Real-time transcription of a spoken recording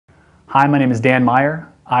Hi, my name is Dan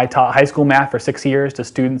Meyer. I taught high school math for 6 years to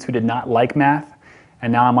students who did not like math,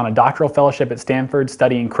 and now I'm on a doctoral fellowship at Stanford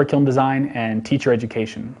studying curriculum design and teacher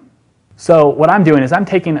education. So what I'm doing is I'm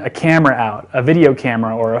taking a camera out, a video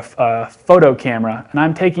camera or a photo camera, and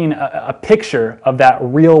I'm taking a picture of that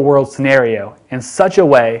real world scenario in such a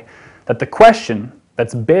way that the question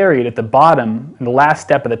that's buried at the bottom in the last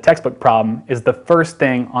step of the textbook problem is the first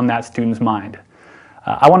thing on that student's mind.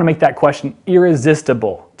 I want to make that question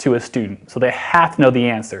irresistible to a student, so they have to know the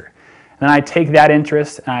answer. And then I take that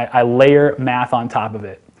interest and I layer math on top of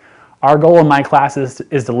it. Our goal in my classes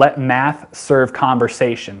is to let math serve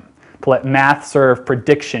conversation, to let math serve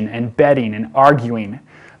prediction and betting and arguing,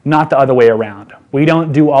 not the other way around. We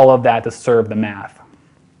don't do all of that to serve the math.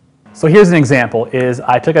 So here's an example, is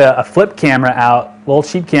I took a flip camera out, a little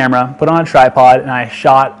cheap camera, put on a tripod, and I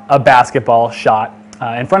shot a basketball shot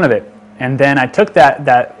in front of it. And then I took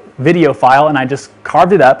that video file and I just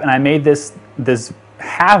carved it up and I made this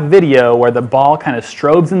half video where the ball kind of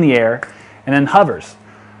strobes in the air and then hovers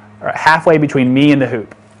halfway between me and the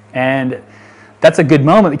hoop. And that's a good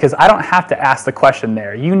moment because I don't have to ask the question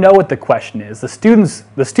there. You know what the question is. The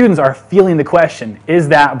students are feeling the question. Is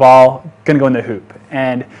that ball going to go in the hoop?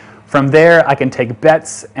 And from there, I can take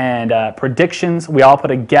bets and predictions. We all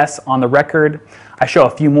put a guess on the record. I show a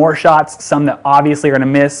few more shots, some that obviously are going to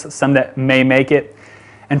miss, some that may make it.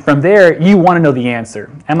 And from there, you want to know the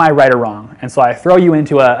answer. Am I right or wrong? And so I throw you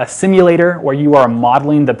into a simulator where you are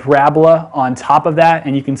modeling the parabola on top of that,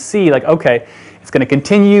 and you can see, like, okay, it's going to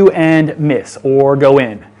continue and miss or go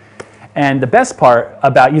in. And the best part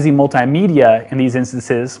about using multimedia in these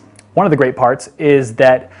instances, one of the great parts, is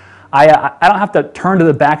that I don't have to turn to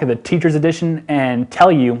the back of the teacher's edition and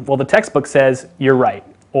tell you, well, the textbook says you're right.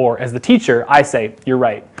 Or as the teacher, I say, you're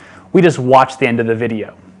right. We just watch the end of the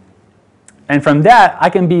video. And from that, I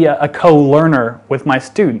can be a co-learner with my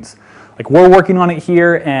students. Like, we're working on it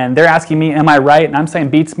here, and they're asking me, am I right? And I'm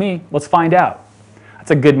saying, beats me. Let's find out.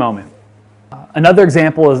 That's a good moment. Another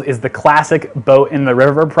example is the classic boat in the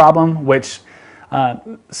river problem, which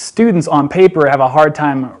students on paper have a hard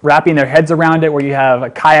time wrapping their heads around it, where you have a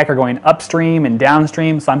kayaker going upstream and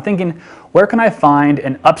downstream. So I'm thinking, where can I find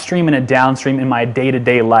an upstream and a downstream in my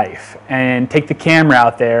day-to-day life? And take the camera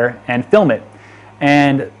out there and film it.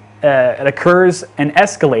 And it occurs an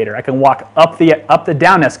escalator. I can walk up the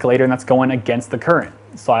down escalator, and that's going against the current.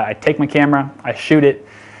 So I take my camera, I shoot it,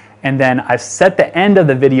 and then I set the end of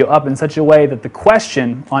the video up in such a way that the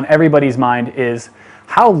question on everybody's mind is,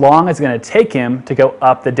 how long is it going to take him to go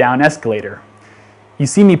up the down escalator? You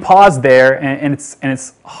see me pause there, and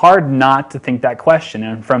it's hard not to think that question.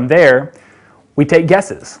 And from there, we take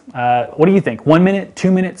guesses. What do you think? 1 minute,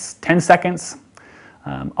 2 minutes, 10 seconds?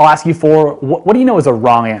 I'll ask you for, what do you know is a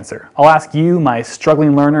wrong answer? I'll ask you, my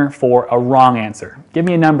struggling learner, for a wrong answer. Give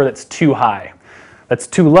me a number that's too high, that's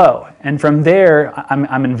too low. And from there,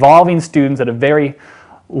 I'm involving students at a very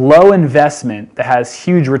low investment that has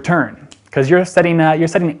huge return, because you're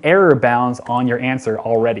setting error bounds on your answer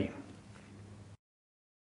already.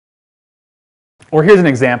 Or here's an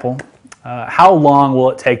example. How long will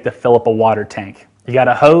it take to fill up a water tank? You got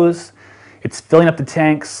a hose, it's filling up the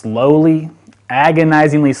tank slowly,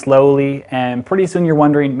 agonizingly slowly, and pretty soon you're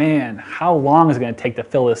wondering, man, how long is it going to take to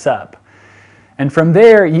fill this up? And from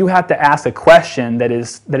there, you have to ask a question that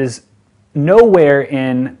is nowhere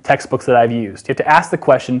in textbooks that I've used. You have to ask the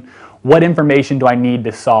question, what information do I need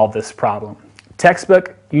to solve this problem?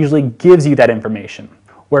 Textbook usually gives you that information.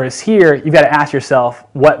 Whereas here, you've got to ask yourself,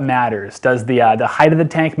 what matters? Does the height of the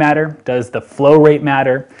tank matter? Does the flow rate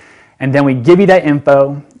matter? And then we give you that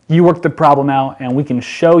info, you work the problem out, and we can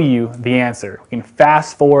show you the answer. We can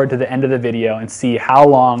fast forward to the end of the video and see how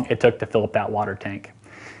long it took to fill up that water tank.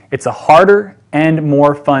 It's a harder and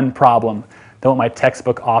more fun problem than what my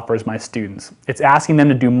textbook offers my students. It's asking them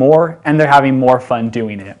to do more, and they're having more fun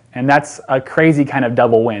doing it. And that's a crazy kind of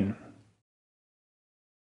double win.